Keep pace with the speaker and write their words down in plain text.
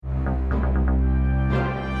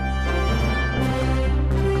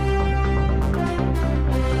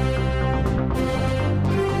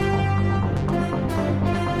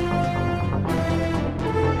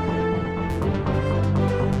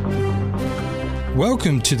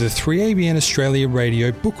Welcome to the 3ABN Australia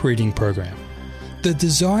radio book reading program. The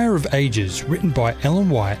Desire of Ages, written by Ellen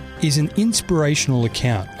White, is an inspirational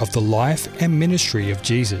account of the life and ministry of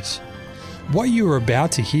Jesus. What you are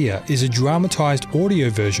about to hear is a dramatised audio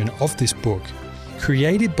version of this book,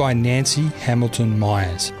 created by Nancy Hamilton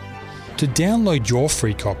Myers. To download your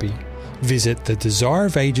free copy, visit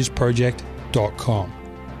thedesireofagesproject.com.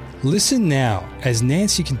 Listen now as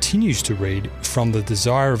Nancy continues to read from The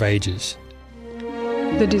Desire of Ages.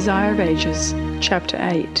 The Desire of Ages, Chapter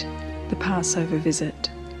 8, The Passover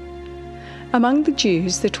Visit. Among the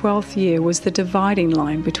Jews, the 12th year was the dividing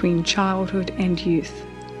line between childhood and youth.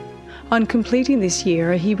 On completing this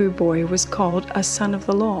year, a Hebrew boy was called a son of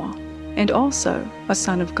the law, and also a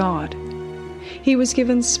son of God. He was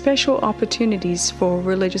given special opportunities for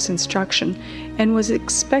religious instruction and was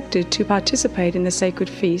expected to participate in the sacred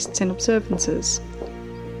feasts and observances.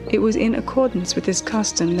 It was in accordance with this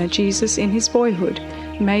custom that Jesus, in his boyhood,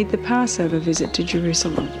 made the Passover visit to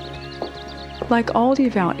Jerusalem. Like all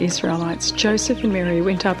devout Israelites, Joseph and Mary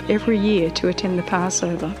went up every year to attend the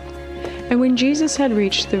Passover, and when Jesus had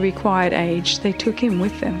reached the required age, they took him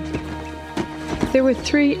with them. There were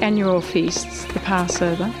 3 annual feasts, the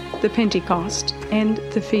Passover, the Pentecost, and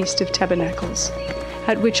the Feast of Tabernacles,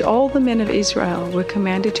 at which all the men of Israel were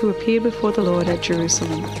commanded to appear before the Lord at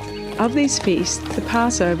Jerusalem. Of these feasts, the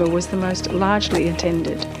Passover was the most largely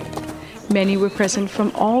attended. Many were present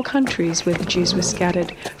from all countries where the Jews were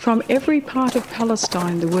scattered. From every part of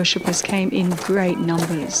Palestine the worshippers came in great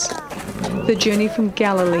numbers. The journey from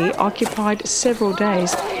Galilee occupied several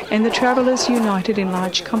days, and the travellers united in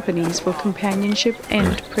large companies for companionship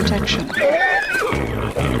and protection.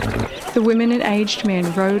 The women and aged men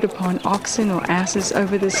rode upon oxen or asses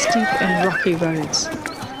over the steep and rocky roads.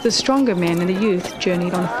 The stronger men and the youth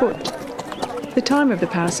journeyed on foot. The time of the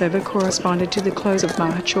Passover corresponded to the close of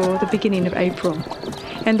March or the beginning of April,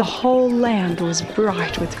 and the whole land was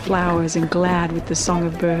bright with flowers and glad with the song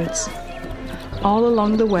of birds. All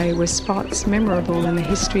along the way were spots memorable in the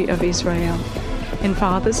history of Israel, and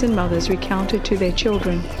fathers and mothers recounted to their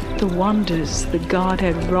children the wonders that God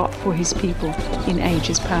had wrought for his people in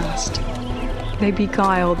ages past. They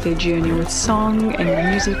beguiled their journey with song and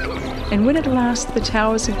music, and when at last the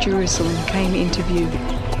towers of Jerusalem came into view,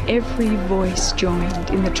 every voice joined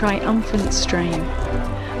in the triumphant strain.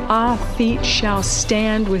 Our feet shall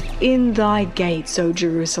stand within thy gates, O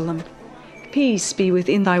Jerusalem. Peace be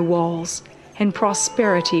within thy walls, and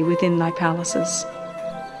prosperity within thy palaces.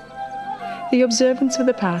 The observance of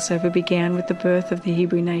the Passover began with the birth of the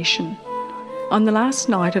Hebrew nation. On the last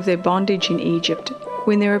night of their bondage in Egypt,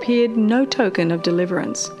 when there appeared no token of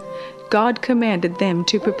deliverance, God commanded them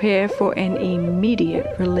to prepare for an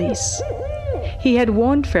immediate release. He had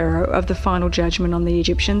warned Pharaoh of the final judgment on the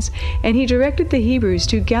Egyptians, and he directed the Hebrews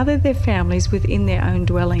to gather their families within their own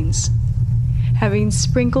dwellings. Having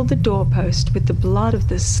sprinkled the doorpost with the blood of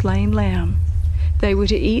the slain lamb, they were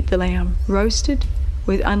to eat the lamb roasted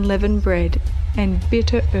with unleavened bread and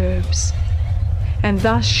bitter herbs. And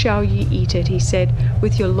thus shall ye eat it, he said,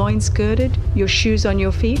 with your loins girded, your shoes on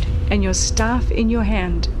your feet, and your staff in your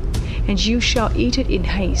hand. And you shall eat it in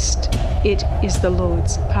haste. It is the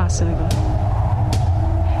Lord's Passover.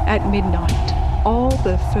 At midnight, all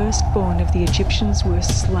the firstborn of the Egyptians were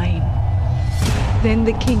slain. Then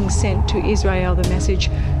the king sent to Israel the message,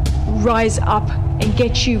 Rise up and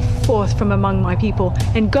get you forth from among my people,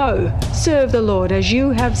 and go, serve the Lord as you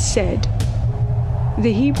have said.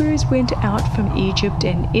 The Hebrews went out from Egypt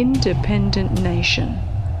an independent nation.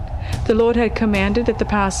 The Lord had commanded that the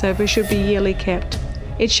Passover should be yearly kept.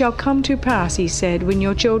 It shall come to pass, he said, when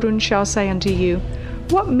your children shall say unto you,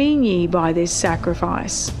 What mean ye by this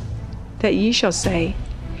sacrifice? That ye shall say,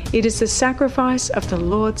 It is the sacrifice of the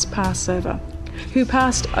Lord's Passover, who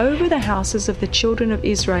passed over the houses of the children of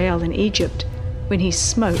Israel in Egypt, when he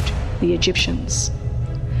smote the Egyptians.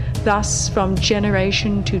 Thus, from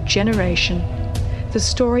generation to generation, the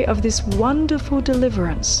story of this wonderful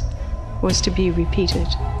deliverance was to be repeated.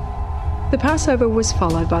 The Passover was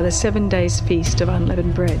followed by the 7 days' feast of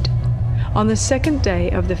unleavened bread. On the 2nd day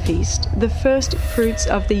of the feast, the first fruits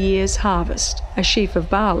of the year's harvest, a sheaf of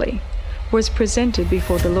barley, was presented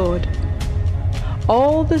before the Lord.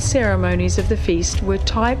 All the ceremonies of the feast were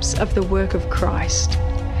types of the work of Christ.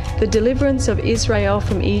 The deliverance of Israel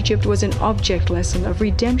from Egypt was an object lesson of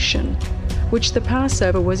redemption, which the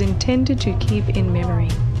Passover was intended to keep in memory.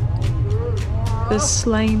 The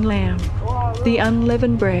slain lamb, the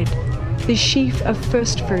unleavened bread, the sheaf of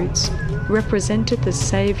first fruits represented the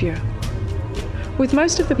Saviour. With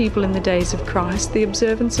most of the people in the days of Christ, the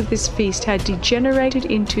observance of this feast had degenerated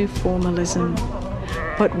into formalism.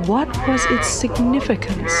 But what was its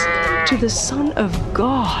significance to the Son of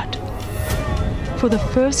God? For the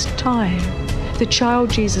first time, the child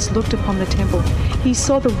Jesus looked upon the temple. He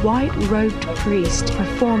saw the white-robed priest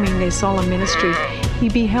performing their solemn ministry. He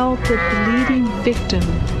beheld the bleeding victim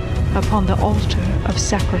upon the altar of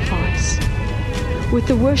sacrifice. With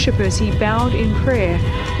the worshippers, he bowed in prayer,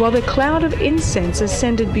 while the cloud of incense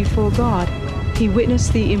ascended before God. He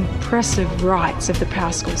witnessed the impressive rites of the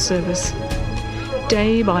Paschal service.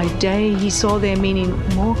 Day by day, he saw their meaning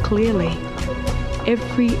more clearly.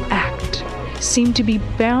 Every act seemed to be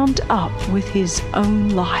bound up with his own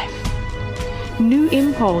life. New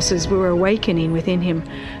impulses were awakening within him.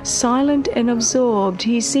 Silent and absorbed,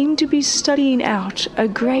 he seemed to be studying out a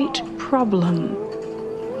great problem.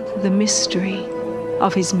 The mystery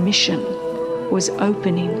of his mission was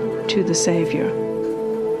opening to the Savior.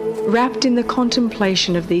 Wrapped in the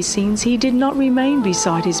contemplation of these scenes, he did not remain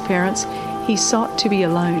beside his parents. He sought to be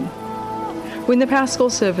alone. When the Paschal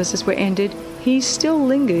services were ended, he still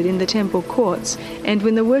lingered in the temple courts, and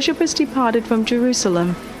when the worshippers departed from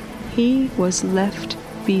Jerusalem, he was left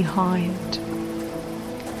behind.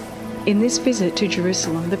 In this visit to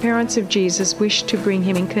Jerusalem, the parents of Jesus wished to bring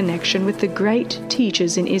him in connection with the great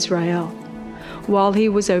teachers in Israel. While he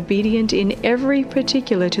was obedient in every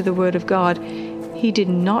particular to the Word of God, he did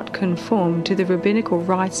not conform to the rabbinical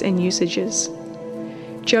rites and usages.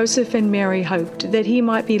 Joseph and Mary hoped that he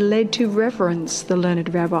might be led to reverence the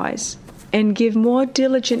learned rabbis and give more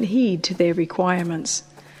diligent heed to their requirements.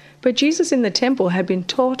 But Jesus in the temple had been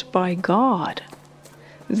taught by God.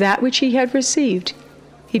 That which he had received,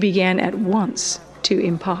 he began at once to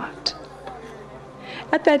impart.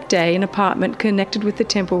 At that day, an apartment connected with the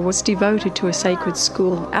temple was devoted to a sacred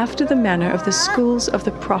school, after the manner of the schools of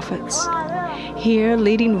the prophets. Here,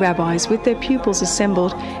 leading rabbis with their pupils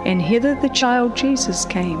assembled, and hither the child Jesus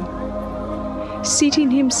came. Seating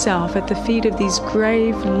himself at the feet of these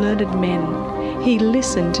grave, learned men, he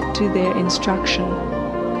listened to their instruction.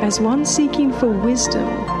 As one seeking for wisdom,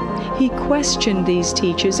 he questioned these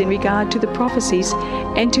teachers in regard to the prophecies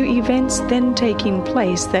and to events then taking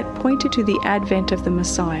place that pointed to the advent of the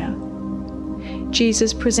Messiah.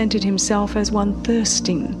 Jesus presented himself as one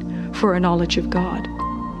thirsting for a knowledge of God.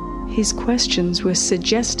 His questions were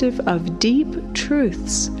suggestive of deep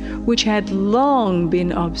truths which had long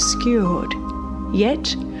been obscured,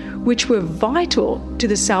 yet which were vital to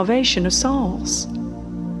the salvation of souls.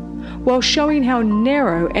 While showing how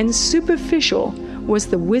narrow and superficial was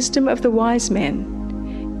the wisdom of the wise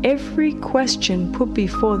men, every question put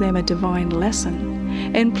before them a divine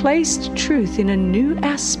lesson and placed truth in a new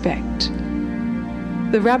aspect.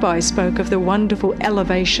 The rabbis spoke of the wonderful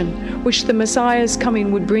elevation which the Messiah's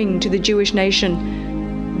coming would bring to the Jewish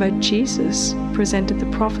nation, but Jesus presented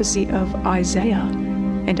the prophecy of Isaiah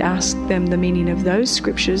and asked them the meaning of those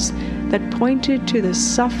scriptures that pointed to the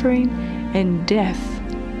suffering and death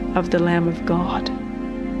of the Lamb of God.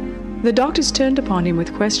 The doctors turned upon him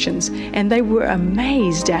with questions, and they were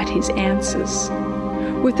amazed at his answers.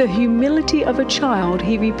 With the humility of a child,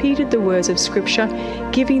 he repeated the words of Scripture,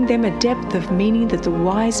 giving them a depth of meaning that the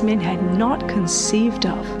wise men had not conceived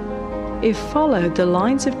of. If followed, the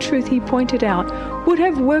lines of truth he pointed out would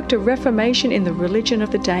have worked a reformation in the religion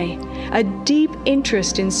of the day. A deep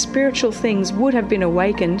interest in spiritual things would have been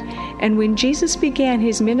awakened, and when Jesus began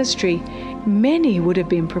his ministry, many would have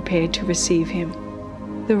been prepared to receive him.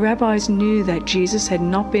 The rabbis knew that Jesus had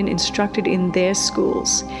not been instructed in their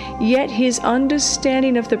schools, yet his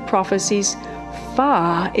understanding of the prophecies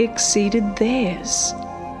far exceeded theirs.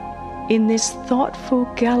 In this thoughtful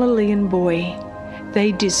Galilean boy,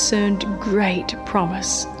 they discerned great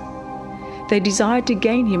promise. They desired to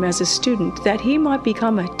gain him as a student, that he might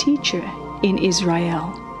become a teacher in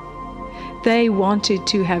Israel. They wanted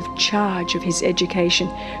to have charge of his education,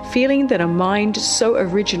 feeling that a mind so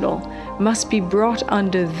original must be brought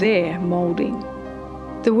under their molding.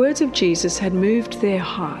 The words of Jesus had moved their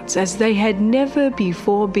hearts as they had never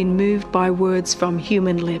before been moved by words from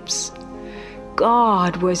human lips.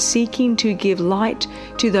 God was seeking to give light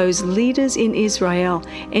to those leaders in Israel,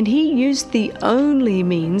 and he used the only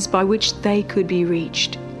means by which they could be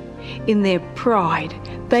reached. In their pride,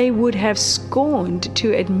 they would have scorned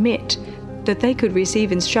to admit that they could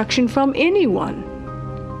receive instruction from anyone.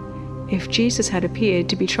 If Jesus had appeared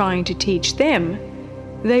to be trying to teach them,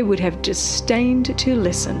 they would have disdained to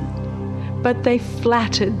listen. But they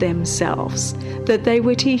flattered themselves that they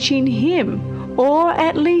were teaching him, or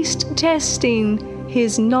at least testing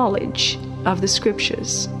his knowledge of the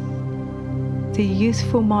Scriptures. The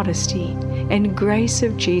youthful modesty and grace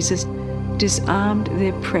of Jesus disarmed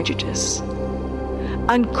their prejudice.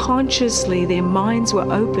 Unconsciously, their minds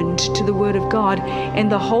were opened to the Word of God,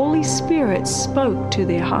 and the Holy Spirit spoke to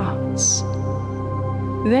their hearts.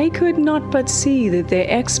 They could not but see that their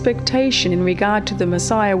expectation in regard to the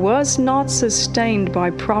Messiah was not sustained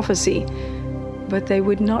by prophecy, but they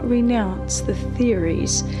would not renounce the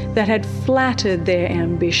theories that had flattered their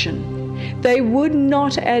ambition. They would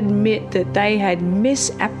not admit that they had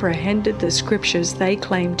misapprehended the scriptures they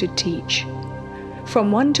claimed to teach.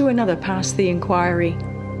 From one to another passed the inquiry,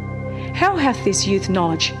 "How hath this youth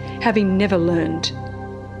knowledge, having never learned?"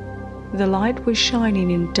 The light was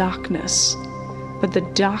shining in darkness, but the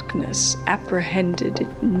darkness apprehended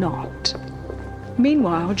it not.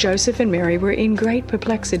 Meanwhile, Joseph and Mary were in great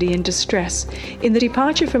perplexity and distress. In the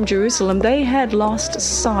departure from Jerusalem, they had lost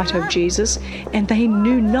sight of Jesus, and they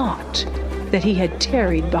knew not that he had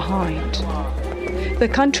tarried behind. The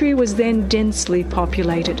country was then densely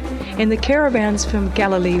populated, and the caravans from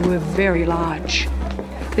Galilee were very large.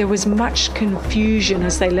 There was much confusion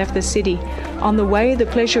as they left the city. On the way, the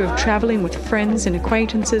pleasure of traveling with friends and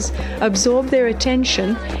acquaintances absorbed their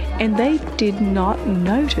attention, and they did not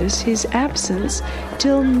notice his absence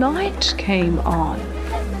till night came on.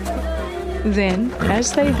 Then,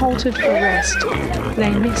 as they halted for rest,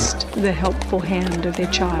 they missed the helpful hand of their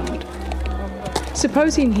child.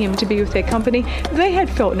 Supposing him to be with their company, they had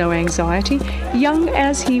felt no anxiety. Young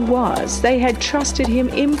as he was, they had trusted him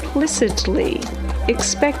implicitly,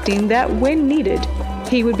 expecting that when needed,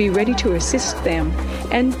 he would be ready to assist them,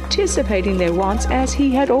 anticipating their wants as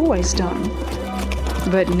he had always done.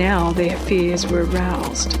 But now their fears were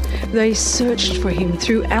roused. They searched for him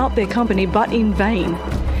throughout their company, but in vain.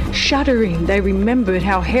 Shuddering, they remembered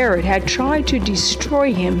how Herod had tried to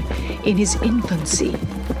destroy him in his infancy.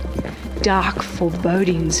 Dark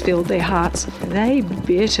forebodings filled their hearts. They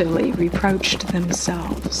bitterly reproached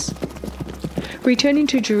themselves. Returning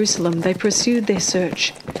to Jerusalem, they pursued their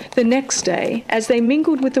search. The next day, as they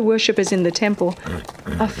mingled with the worshippers in the temple,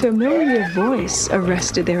 a familiar voice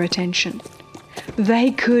arrested their attention.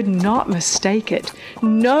 They could not mistake it.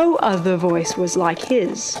 No other voice was like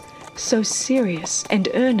his, so serious and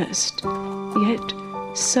earnest, yet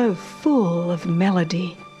so full of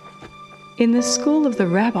melody. In the school of the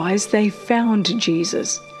rabbis, they found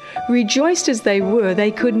Jesus. Rejoiced as they were, they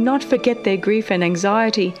could not forget their grief and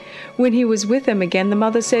anxiety. When he was with them again, the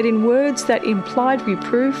mother said in words that implied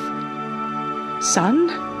reproof, "Son,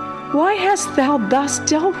 why hast thou thus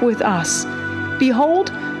dealt with us?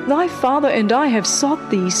 Behold, thy father and I have sought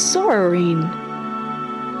thee sorrowing."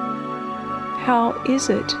 "How is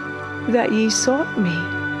it that ye sought me?"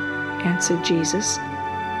 answered Jesus.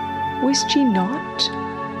 "Wist ye not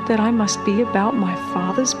that I must be about my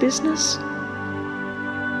Father's business?"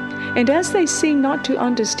 And as they seemed not to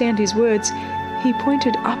understand his words, he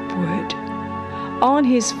pointed upward. On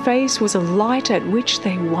his face was a light at which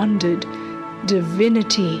they wondered.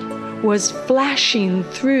 Divinity was flashing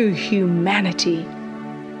through humanity.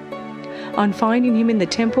 On finding him in the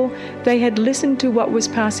temple, they had listened to what was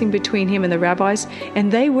passing between him and the rabbis, and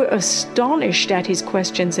they were astonished at his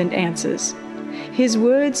questions and answers. His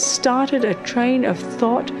words started a train of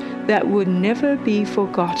thought that would never be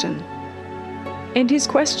forgotten. And his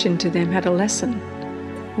question to them had a lesson.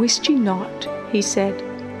 "Wist ye not," he said,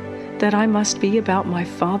 "that I must be about my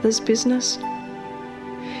Father's business?"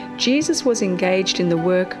 Jesus was engaged in the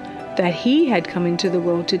work that he had come into the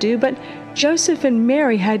world to do, but Joseph and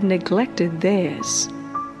Mary had neglected theirs.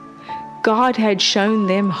 God had shown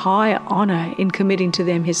them high honor in committing to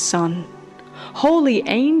them his son. Holy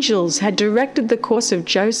angels had directed the course of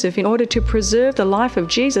Joseph in order to preserve the life of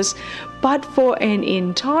Jesus, but for an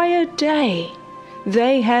entire day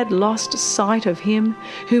they had lost sight of him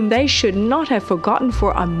whom they should not have forgotten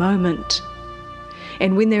for a moment.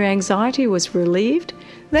 And when their anxiety was relieved,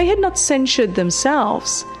 they had not censured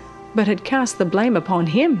themselves, but had cast the blame upon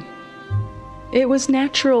him. It was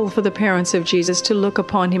natural for the parents of Jesus to look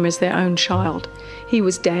upon him as their own child. He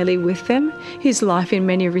was daily with them. His life in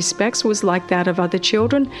many respects was like that of other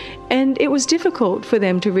children, and it was difficult for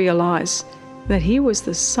them to realize that he was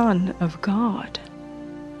the Son of God.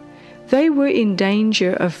 They were in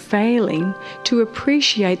danger of failing to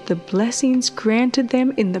appreciate the blessings granted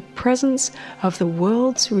them in the presence of the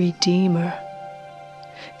world's Redeemer.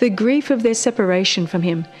 The grief of their separation from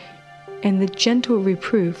him and the gentle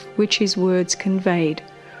reproof which his words conveyed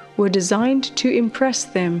were designed to impress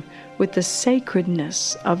them with the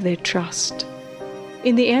sacredness of their trust.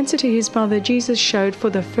 In the answer to his mother, Jesus showed for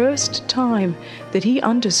the first time that he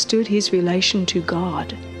understood his relation to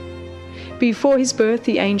God. Before his birth,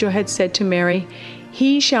 the angel had said to Mary,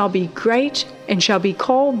 "He shall be great and shall be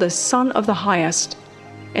called the Son of the Highest.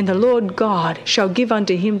 And the Lord God shall give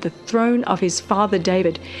unto him the throne of his father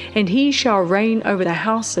David, and he shall reign over the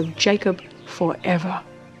house of Jacob forever."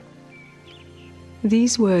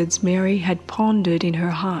 These words Mary had pondered in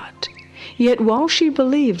her heart. Yet while she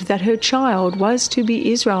believed that her child was to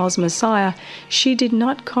be Israel's Messiah, she did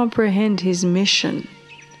not comprehend his mission.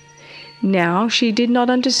 Now she did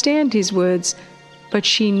not understand his words, but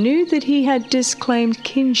she knew that he had disclaimed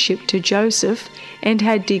kinship to Joseph and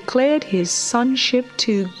had declared his sonship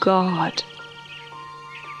to God.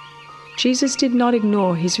 Jesus did not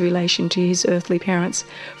ignore his relation to his earthly parents.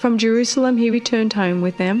 From Jerusalem he returned home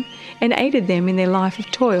with them and aided them in their life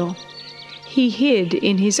of toil. He hid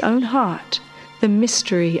in his own heart the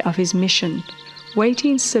mystery of his mission,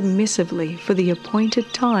 waiting submissively for the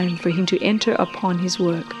appointed time for him to enter upon his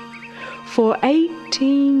work. For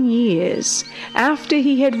 18 years after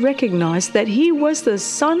he had recognized that he was the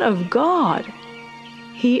Son of God,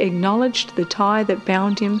 he acknowledged the tie that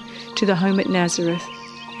bound him to the home at Nazareth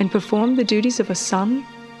and performed the duties of a son,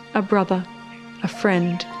 a brother, a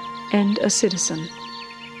friend, and a citizen.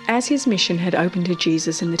 As his mission had opened to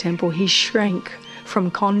Jesus in the temple, he shrank from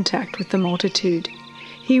contact with the multitude.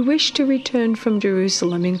 He wished to return from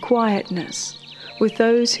Jerusalem in quietness with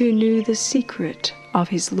those who knew the secret of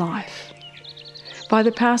his life. By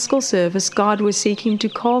the Paschal service, God was seeking to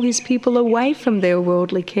call his people away from their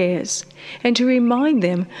worldly cares and to remind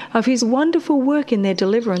them of his wonderful work in their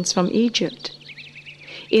deliverance from Egypt.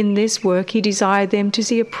 In this work, he desired them to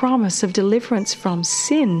see a promise of deliverance from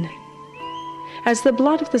sin. As the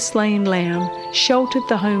blood of the slain lamb sheltered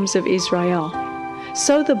the homes of Israel,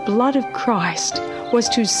 so the blood of Christ was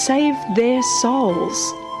to save their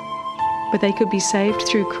souls. But they could be saved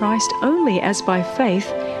through Christ only as by faith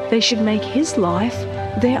they should make his life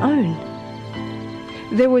their own.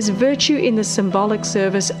 There was virtue in the symbolic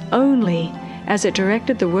service only as it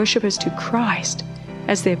directed the worshippers to Christ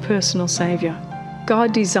as their personal Savior.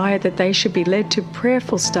 God desired that they should be led to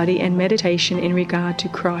prayerful study and meditation in regard to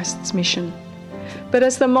Christ's mission. But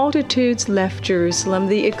as the multitudes left Jerusalem,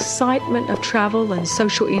 the excitement of travel and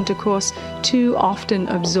social intercourse too often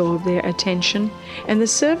absorbed their attention, and the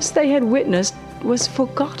service they had witnessed was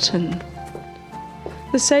forgotten.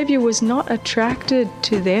 The Savior was not attracted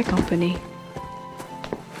to their company.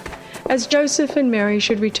 As Joseph and Mary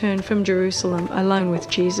should return from Jerusalem alone with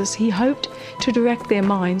Jesus, he hoped to direct their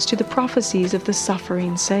minds to the prophecies of the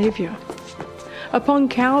suffering Savior. Upon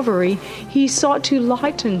Calvary, he sought to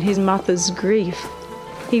lighten his mother's grief.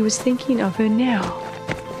 He was thinking of her now.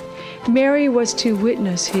 Mary was to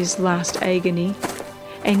witness his last agony,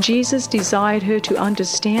 and Jesus desired her to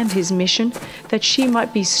understand his mission, that she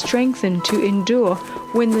might be strengthened to endure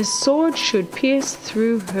when the sword should pierce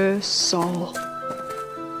through her soul.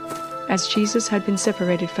 As Jesus had been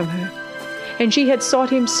separated from her, and she had sought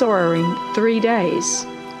him sorrowing 3 days,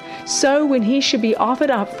 so when he should be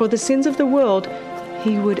offered up for the sins of the world,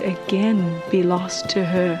 he would again be lost to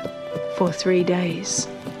her for 3 days.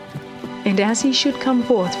 And as he should come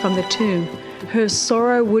forth from the tomb, her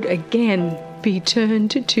sorrow would again be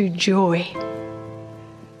turned to joy.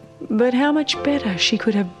 But how much better she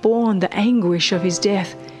could have borne the anguish of his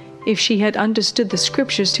death if she had understood the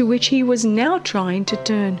scriptures to which he was now trying to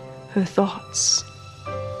turn her thoughts.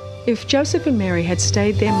 If Joseph and Mary had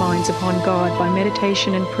stayed their minds upon God by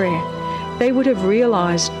meditation and prayer, they would have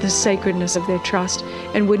realized the sacredness of their trust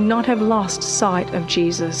and would not have lost sight of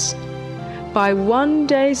Jesus. By 1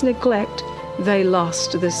 day's neglect, they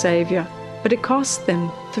lost the Savior, but it cost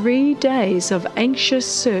them 3 days of anxious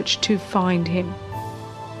search to find him.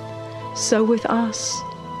 So with us,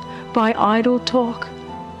 by idle talk,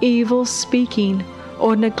 evil speaking,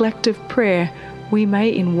 or neglect of prayer, we may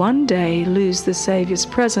in 1 day lose the Saviour's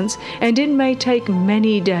presence, and it may take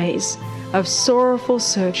many days of sorrowful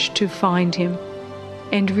search to find him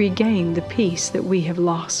and regain the peace that we have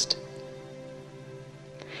lost.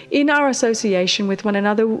 In our association with one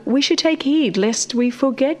another, we should take heed lest we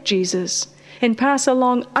forget Jesus and pass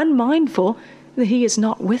along unmindful that he is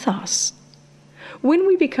not with us. When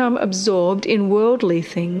we become absorbed in worldly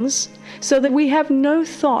things, so that we have no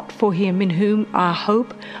thought for him in whom our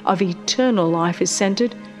hope of eternal life is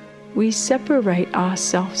centered, we separate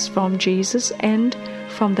ourselves from Jesus and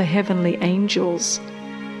from the heavenly angels.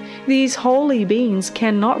 These holy beings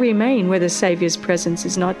cannot remain where the Saviour's presence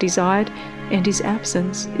is not desired and his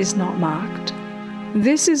absence is not marked.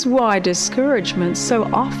 This is why discouragement so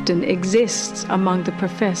often exists among the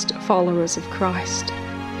professed followers of Christ.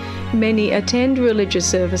 Many attend religious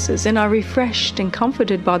services and are refreshed and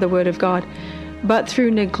comforted by the Word of God, but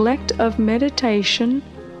through neglect of meditation,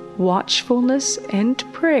 watchfulness, and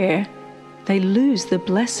prayer, they lose the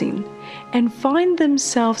blessing and find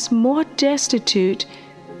themselves more destitute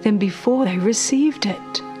than before they received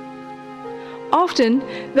it. Often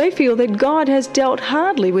they feel that God has dealt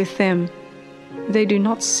hardly with them. They do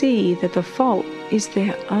not see that the fault is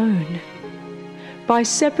their own. By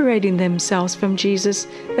separating themselves from Jesus,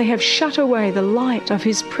 they have shut away the light of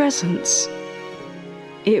His presence.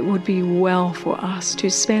 It would be well for us to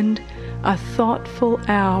spend a thoughtful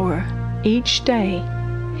hour each day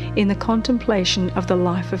in the contemplation of the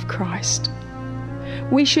life of Christ.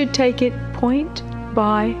 We should take it point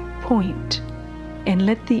by point and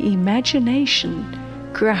let the imagination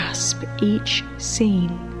grasp each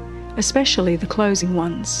scene, especially the closing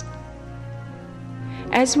ones.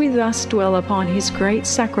 As we thus dwell upon His great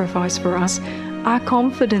sacrifice for us, our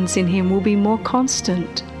confidence in Him will be more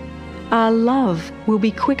constant, our love will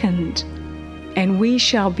be quickened, and we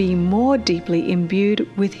shall be more deeply imbued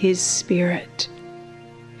with His Spirit.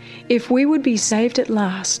 If we would be saved at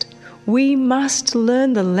last, we must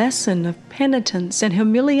learn the lesson of penitence and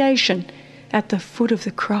humiliation at the foot of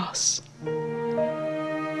the cross.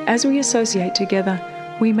 As we associate together,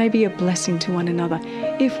 we may be a blessing to one another.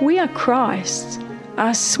 If we are Christ's,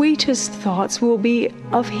 our sweetest thoughts will be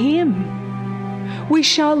of Him. We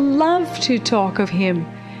shall love to talk of Him,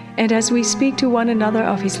 and as we speak to one another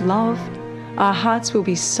of His love, our hearts will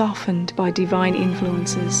be softened by divine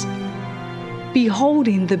influences.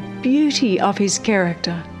 Beholding the beauty of His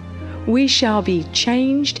character, we shall be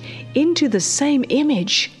changed into the same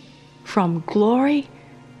image from glory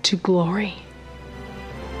to glory.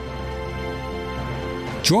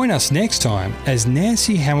 Join us next time as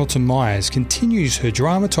Nancy Hamilton Myers continues her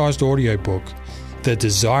dramatised audiobook, The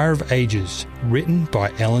Desire of Ages, written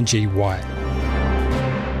by Ellen G. White.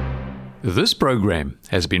 This program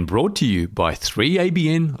has been brought to you by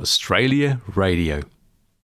 3ABN Australia Radio.